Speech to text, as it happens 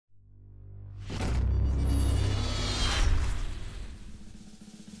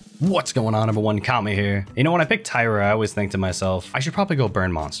What's going on, everyone? Kami here. You know, when I pick TYRA, I always think to myself, I should probably go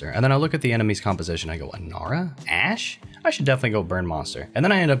Burn Monster. And then I look at the enemy's composition, I go, Nara? Ash? I should definitely go Burn Monster. And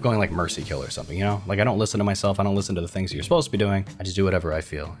then I end up going like Mercy Kill or something, you know? Like I don't listen to myself, I don't listen to the things you're supposed to be doing. I just do whatever I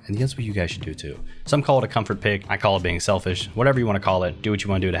feel. And that's what you guys should do too. Some call it a comfort pick, I call it being selfish. Whatever you want to call it, do what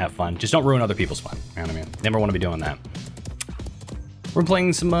you want to do to have fun. Just don't ruin other people's fun, you know what I mean? Never want to be doing that. We're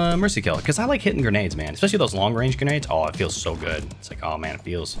playing some Mercy Kill, because I like hitting grenades, man. Especially those long range grenades. Oh, it feels so good. It's like, oh man, it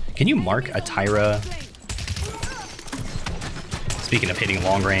feels... Can you mark a TYRA? Speaking of hitting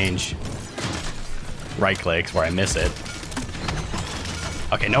long range, right clicks where I miss it.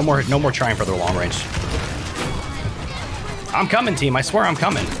 Okay, no more trying for the long range. I'm coming, team. I swear I'm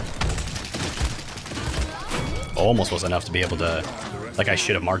coming. Almost was enough to be able to... Like I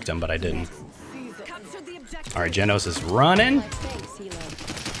should have marked him, but I didn't. All right, Genos is running.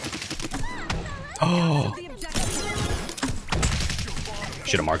 Oh!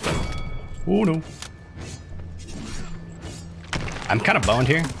 Should have marked them. Oh no. I'm kind of boned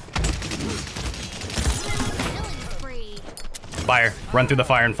here. Fire. Run through the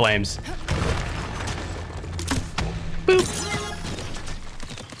fire and flames. Boop.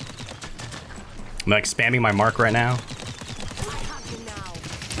 I'm like spamming my mark right now.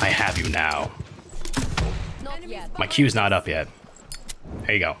 I have you now. My Q's not up yet.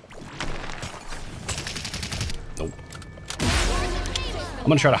 There you go. Nope. I'm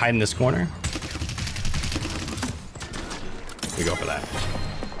gonna try to hide in this corner. We go for that.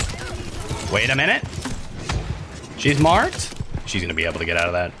 Wait a minute. She's marked. She's gonna be able to get out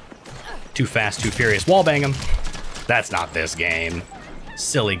of that. Too fast, too furious. Wallbang him. That's not this game.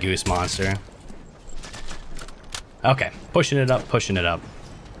 Silly goose monster. Okay, pushing it up, pushing it up.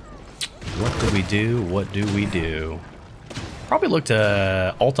 What do we do? What do we do? Probably look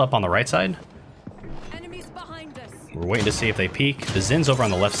to ult up on the right side. Enemies behind us. We're waiting to see if they peek. The Zin's over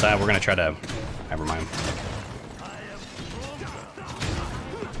on the left side. We're gonna try to... Never mind.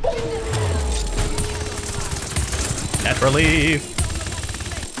 Net relief.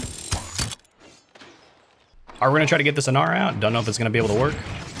 Are we gonna try to get this Anar out? Don't know if it's gonna be able to work.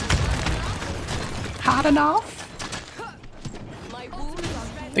 Hot enough?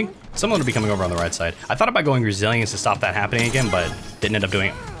 I think someone will be coming over on the right side. I thought about going Resilience to stop that happening again, but didn't end up doing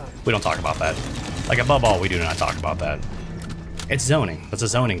it. We don't talk about that. Like, above all, we do not talk about that. It's zoning. That's a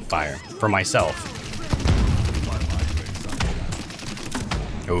zoning fire for myself.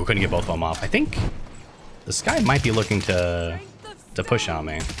 Oh, couldn't get both of them off. I think this guy might be looking to push on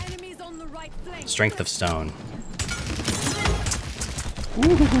me. Strength of Stone.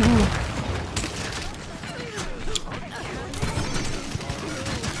 Ooh.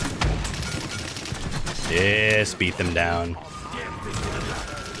 Yes, beat them down.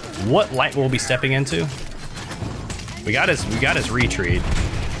 What light will we be stepping into? We got his retreat.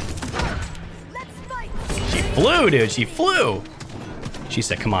 She flew, dude. She flew. She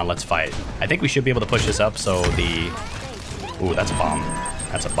said, "Come on, let's fight." I think we should be able to push this up. So the... Ooh, that's a bomb.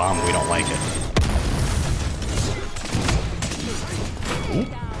 That's a bomb. We don't like it. Ooh.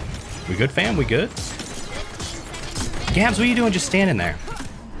 We good, fam? We good? Gabs, what are you doing just standing there?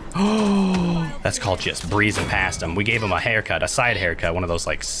 Oh, that's called just breezing past him. We gave him a haircut, a side haircut, one of those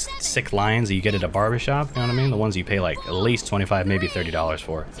like sick lines that you get at a barbershop, you know what I mean? The ones you pay like at least $25, maybe $30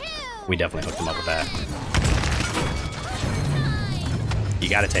 for. We definitely hooked him up with that. You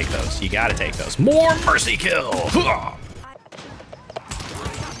gotta take those. You gotta take those. More Mercy Kill!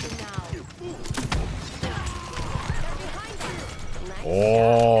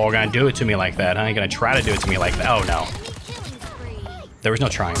 Oh, gonna do it to me like that, huh? You're gonna try to do it to me like that. Oh no. There was no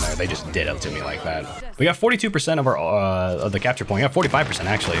trying there. They just did it to me like that. We got 42% of our of the capture point. We got 45%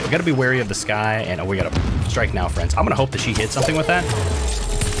 actually. We gotta be wary of the sky, and we gotta strike now, friends. I'm gonna hope that she hits something with that.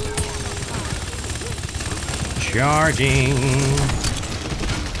 Charging.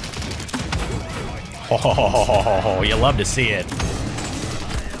 Oh, you love to see it.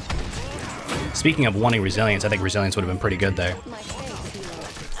 Speaking of wanting Resilience, I think Resilience would have been pretty good there.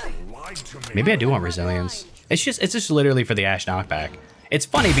 Maybe I do want Resilience. It's just literally for the Ashe knockback. It's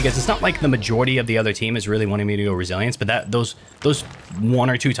funny because it's not like the majority of the other team is really wanting me to go Resilience, but those one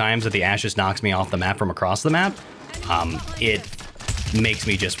or two times that the Ashe just knocks me off the map from across the map, it makes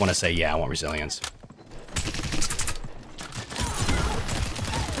me just want to say, yeah, I want Resilience.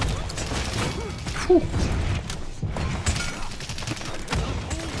 Whew.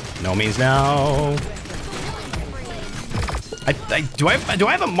 No means no. Do I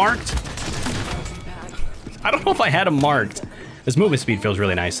have it marked? I don't know if I had him marked. This movement speed feels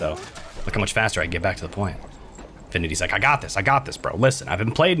really nice though. Look how much faster I can get back to the point. Infinity's like, I got this, bro. Listen, I've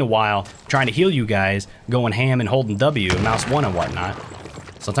been playing in a while, trying to heal you guys, going ham and holding W and mouse 1 and whatnot.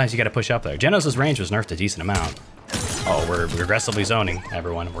 Sometimes you gotta push up there. Genos' range was nerfed a decent amount. Oh, we're aggressively zoning,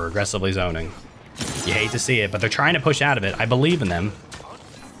 everyone. We're aggressively zoning. You hate to see it, but they're trying to push out of it. I believe in them.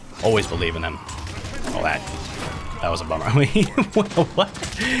 Always believe in them. Oh, that was a bummer. What?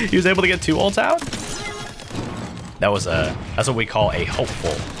 He was able to get 2 ults out? That's what we call a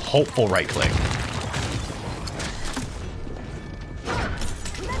hopeful right click.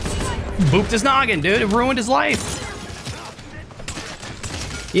 Booped his noggin, dude. It ruined his life.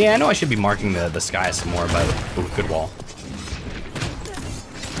 Yeah, I know I should be marking the sky some more, but ooh, good wall.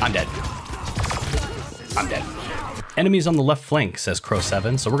 I'm dead. I'm dead. Enemies on the left flank, says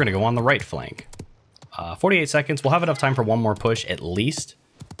Crow7, so we're gonna go on the right flank. 48 seconds. We'll have enough time for one more push at least.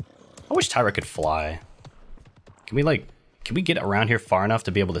 I wish TYRA could fly. Can we get around here far enough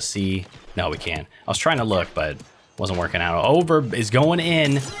to be able to see? No, we can't. I was trying to look, but wasn't working out. Over is going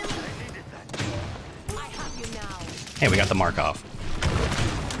in. Hey, we got the Markov.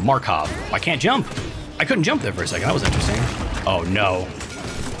 Markov. I can't jump. I couldn't jump there for a second. That was interesting. Oh, no.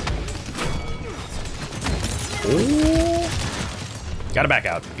 Ooh. Gotta back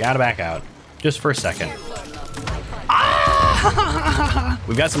out. Gotta back out. Just for a second. Ah!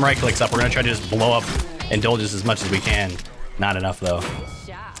 We've got some right clicks up. We're gonna try to just blow up Indulgence as much as we can. Not enough, though.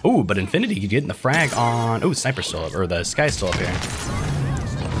 Ooh, but Infinity getting the frag on... Ooh, Sniper's still up. Or the Sky's still up here.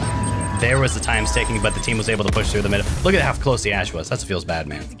 There was the times taking, but the team was able to push through the middle. Look at how close the Ash was. That feels bad,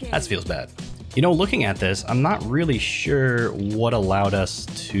 man. That feels bad. You know, looking at this, I'm not really sure what allowed us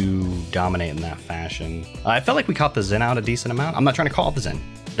to dominate in that fashion. I felt like we caught the Zen out a decent amount. I'm not trying to call it the Zen.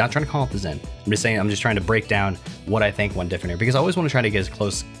 Not trying to call it the Zen. I'm just saying, I'm just trying to break down what I think went different here, because I always want to try to get as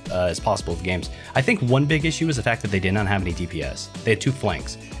close as possible with games. I think one big issue is the fact that they did not have any DPS. They had 2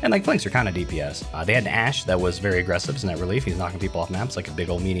 flanks, and like flanks are kind of DPS. They had an Ash that was very aggressive in that relief. He's knocking people off maps like a big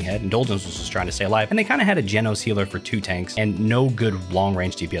old meaty head. Indulgence was just trying to stay alive, and they kind of had a Genos healer for 2 tanks and no good long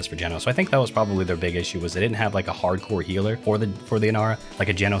range DPS for Genos. So I think that was probably their big issue, was they didn't have like a hardcore healer for the Inara. Like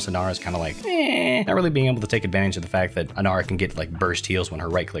a Genos Inara is kind of like, not really being able to take advantage of the fact that Inara can get like burst heals when her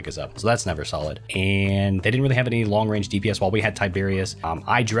right click is up. So that's never solid. And they didn't really have any long range DPS while we had Tiberius.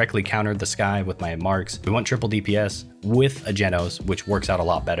 I directly countered the Sky with my marks. We went triple DPS with a Genos, which works out a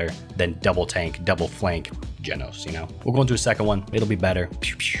lot better than double tank, double flank Genos, you know? We'll go into a second one. It'll be better.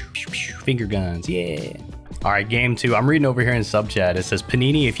 Pew, pew, pew, pew. Finger guns, yeah. All right, game 2. I'm reading over here in sub chat. It says,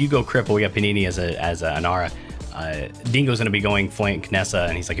 Panini, if you go cripple, we got Panini as a Inara. Dingo's gonna be going flank Nessa,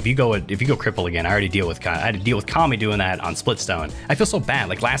 and he's like, if you go cripple again, I had to deal with Kami doing that on Splitstone. I feel so bad.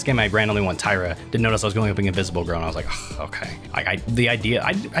 Like last game I randomly won TYRA, didn't notice I was going up against Invisible Girl, and I was like, oh, okay. I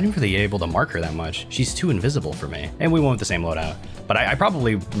didn't really able to mark her that much. She's too invisible for me. And we went with the same loadout. But I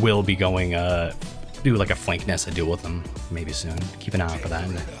probably will be going do like a flank Nessa duel with them maybe soon. Keep an eye out for that.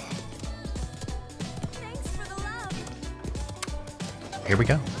 Here we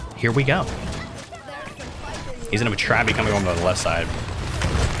go. Here we go. He's gonna have a Travi coming over on the left side.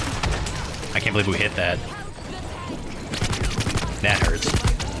 I can't believe we hit that. That hurts.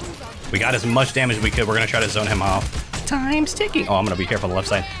 We got as much damage as we could. We're gonna try to zone him off. Time's ticking. Oh, I'm gonna be careful on the left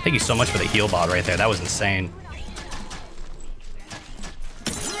side. Thank you so much for the heal bot right there. That was insane.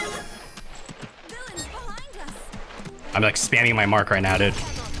 I'm like spamming my mark right now, dude.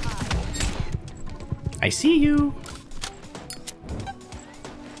 I see you.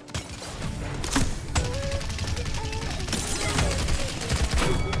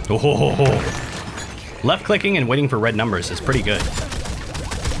 Oh, left clicking and waiting for red numbers is pretty good.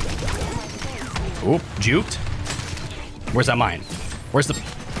 Oop, juked. Where's that mine? Where's the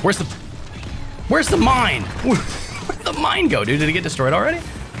mine? Where'd the mine go, dude? Did it get destroyed already?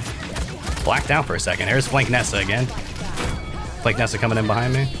 Blacked out for a second. Here's Flank Nessa again. Flank Nessa coming in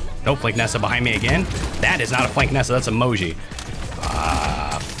behind me. Nope, Flank Nessa behind me again. That is not a Flank Nessa, that's a Moji.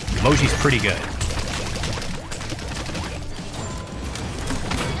 Moji's pretty good.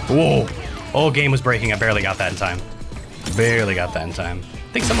 Whoa. Oh, game was breaking. I barely got that in time. Barely got that in time.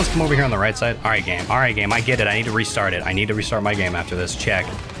 I think someone's come over here on the right side. All right, game. All right, game. I get it. I need to restart it. I need to restart my game after this. Check.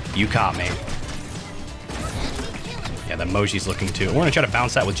 You caught me. Yeah, the Moji's looking too. We're going to try to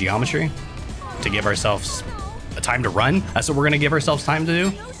bounce that with geometry to give ourselves a time to run. That's what we're going to give ourselves time to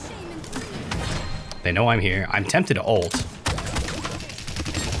do. They know I'm here. I'm tempted to ult.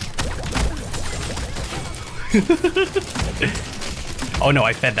 Oh no,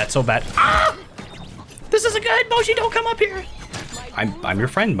 I fed that so bad. Ah! This isn't good, Moji, don't come up here. I'm your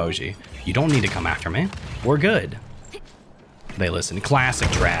friend, Moji. You don't need to come after me. We're good. They listen. Classic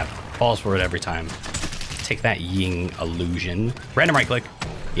trap. Falls for it every time. Take that Ying illusion. Random right click.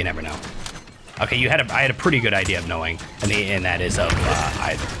 You never know. Okay, I had a pretty good idea of knowing, and that is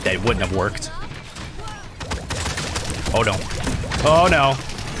that wouldn't have worked. Oh no. Oh no.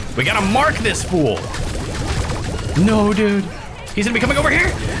 We gotta mark this fool. No, dude. He's gonna be coming over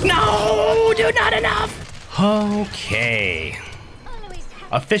here. No, dude, not enough. Okay.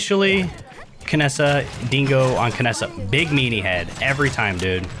 Officially, Kinessa, Dingo on Kinessa. Big meanie head every time,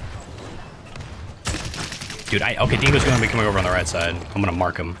 dude. Dude, okay, Dingo's gonna be coming over on the right side. I'm gonna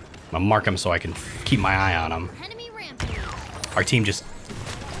mark him. I'm gonna mark him so I can keep my eye on him. Our team just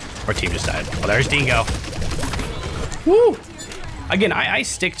died. Oh, there's Dingo. Woo! Again, I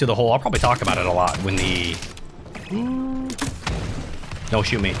stick to the whole, I'll probably talk about it a lot when the... Don't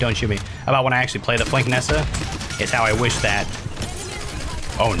shoot me, don't shoot me. About when I actually play the flank Nessa, is how I wish that...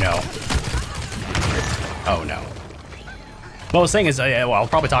 Oh no. Oh no. What I was saying is, well, I'll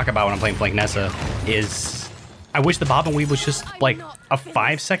probably talk about when I'm playing flank Nessa, is I wish the bob and weave was just like a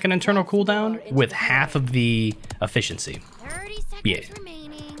 5-second internal cooldown with half of the efficiency. Yeah.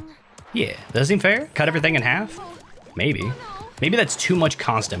 Yeah, does that seem fair? Cut everything in half? Maybe. Maybe that's too much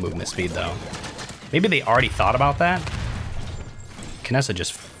constant movement speed though. Maybe they already thought about that. Kinessa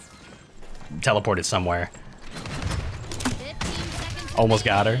just teleported somewhere. Almost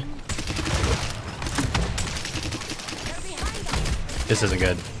got her. This isn't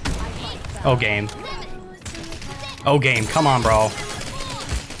good. Oh, game. Oh, game. Come on, bro.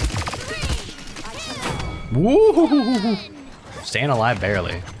 Woo! Staying alive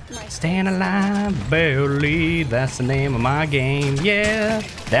barely. Staying alive barely. That's the name of my game. Yeah,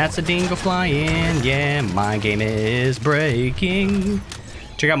 that's a dingo flying. Yeah, my game is breaking.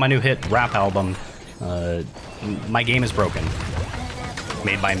 Check out my new hit rap album. My game is broken.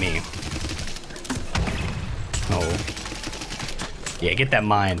 Made by me. Oh. Yeah, get that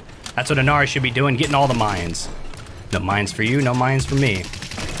mine. That's what Inara should be doing, getting all the mines. No mines for you, no mines for me.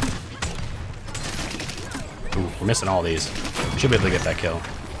 Ooh, we're missing all these. Should be able to get that kill.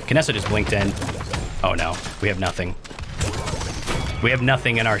 Kinessa just blinked in. Oh no, we have nothing. We have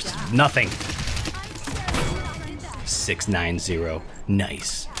nothing in our... Nothing. 690.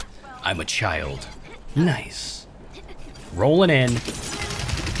 Nice. I'm a child. Nice. Rolling in.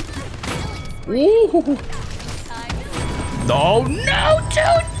 Ooh. Oh no,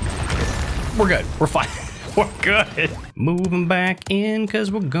 dude! We're good. We're fine. We're good. Moving back in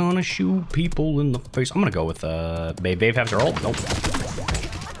because we're gonna shoot people in the face. I'm gonna go with Babe after ult. Nope.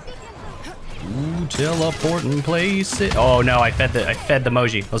 Ooh, teleport and place it. Oh no, I fed the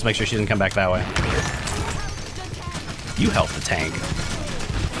Moji. Let's make sure she doesn't come back that way. You help the tank.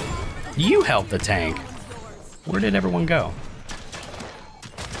 You help the tank. Where did everyone go?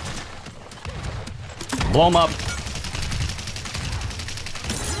 Blow them up.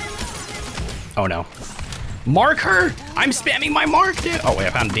 Oh no. Mark her! I'm spamming my mark, dude! Oh wait, I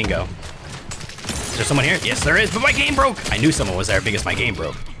found a dingo. Is there someone here? Yes, there is, but my game broke! I knew someone was there because my game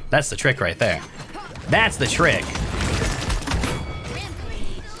broke. That's the trick right there. That's the trick.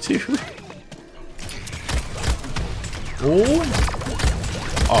 Dude.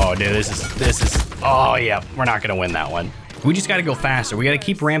 Oh, dude, this is, oh yeah, we're not gonna win that one. We just gotta go faster. We gotta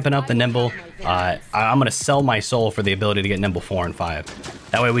keep ramping up the nimble. I'm gonna sell my soul for the ability to get nimble 4 and 5.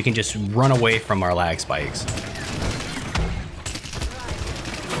 That way we can just run away from our lag spikes.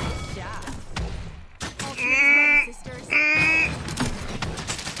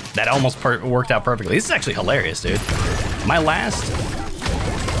 That almost worked out perfectly. This is actually hilarious, dude. My last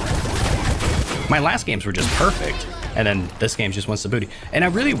games were just perfect. And then this game just wants the booty. And I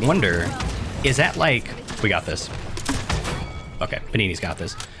really wonder, is that like, we got this. Okay, Panini's got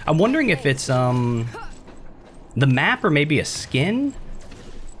this. I'm wondering if it's the map or maybe a skin?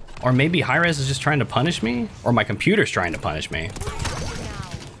 Or maybe Hi-Rez is just trying to punish me? Or my computer's trying to punish me?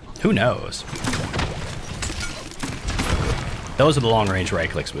 Who knows? Those are the long range right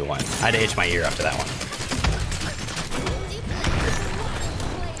clicks we want. I had to itch my ear after that one.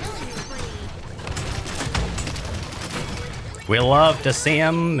 We love to see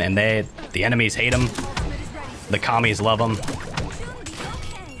them, and the enemies hate them. The commies love them.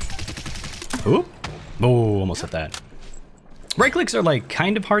 Ooh. Ooh, almost hit that. Right clicks are like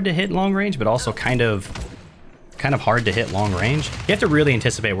kind of hard to hit long range, but also kind of hard to hit long range. You have to really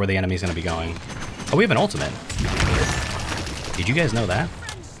anticipate where the enemy's gonna be going. Oh, we have an ultimate. Did you guys know that?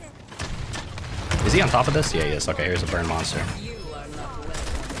 Is he on top of this? Yeah, he is. Okay, here's a burn monster.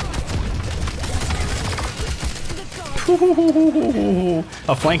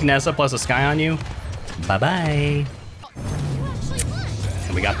 A flank Nessa plus a Sky on you. Bye-bye.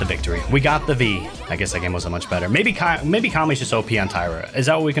 And we got the victory. We got the V. I guess that game wasn't much better. Maybe Kami's just OP on TYRA. Is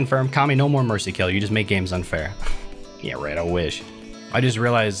that what we confirmed? Kami, no more mercy kill. You just make games unfair. Yeah, right. I wish. I just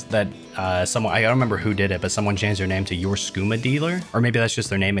realized that someone, I don't remember who did it, but someone changed their name to Your Skooma Dealer. Or maybe that's just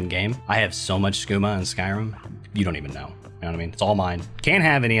their name in game. I have so much skooma in Skyrim. You don't even know. You know what I mean? It's all mine. Can't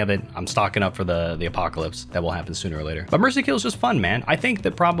have any of it. I'm stocking up for the apocalypse that will happen sooner or later. But mercy kill is just fun, man. I think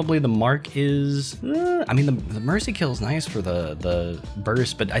that probably the mark is, I mean, the mercy kill is nice for the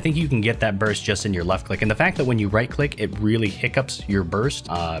burst, but I think you can get that burst just in your left click. And the fact that when you right click, it really hiccups your burst,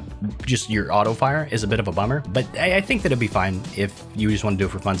 just your auto fire is a bit of a bummer. But I think that it'd be fine if you just want to do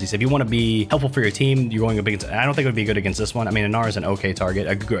it for funsies. If you want to be helpful for your team, you're going up against, I don't think it would be good against this one. I mean, Anar is an okay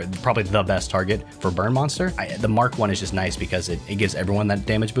target, probably the best target for burn monster. The mark one is just nice because it gives everyone that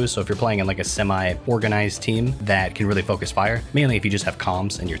damage boost. So if you're playing in like a semi-organized team that can really focus fire, mainly if you just have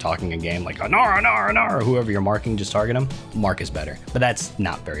comms and you're talking a game like Anar, Anar, Anar, or whoever you're marking, just target them, mark is better. But that's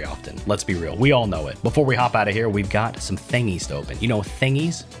not very often. Let's be real. We all know it. Before we hop out of here, we've got some thingies to open. You know,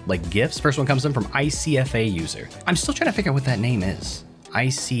 thingies, like gifts. First one comes in from ICFA user. I'm still trying to figure out what that name is.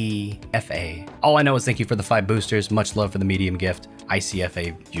 ICFA. All I know is thank you for the 5 boosters. Much love for the medium gift.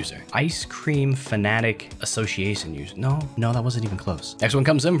 ICFA user. Ice Cream Fanatic Association user. No, that wasn't even close. Next one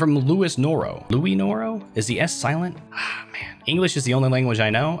comes in from Louis Noro. Louis Noro? Is the S silent? Ah, man. English is the only language I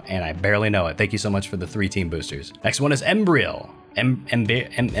know, and I barely know it. Thank you so much for the 3 team boosters. Next one is Embriel.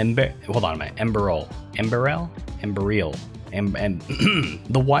 Hold on a minute. Emberel. And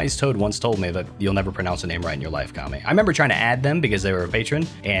the wise toad once told me that you'll never pronounce a name right in your life, Kami. I remember trying to add them because they were a patron,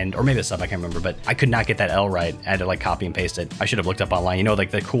 or maybe a sub, I can't remember, but I could not get that L right. I had to like copy and paste it. I should have looked up online, you know,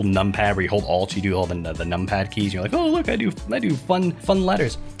 like the cool numpad where you hold Alt, you do all the numpad keys, and you're like, oh look, I do fun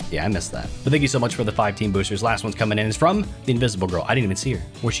letters. Yeah, I missed that. But thank you so much for the 5 team boosters. Last one's coming in is from the invisible girl. I didn't even see her.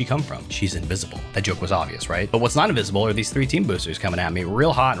 Where'd she come from? She's invisible. That joke was obvious, right? But what's not invisible are these 3 team boosters coming at me.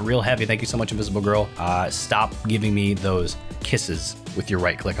 Real hot and real heavy. Thank you so much, invisible girl. Stop giving me those kisses with your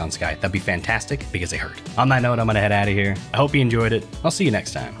right click on Sky. That'd be fantastic because they hurt. On that note, I'm gonna head out of here. I hope you enjoyed it. I'll see you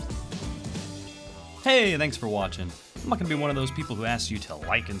next time. Hey, thanks for watching. I'm not gonna be one of those people who asks you to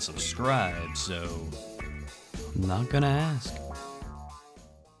like and subscribe, so I'm not gonna ask.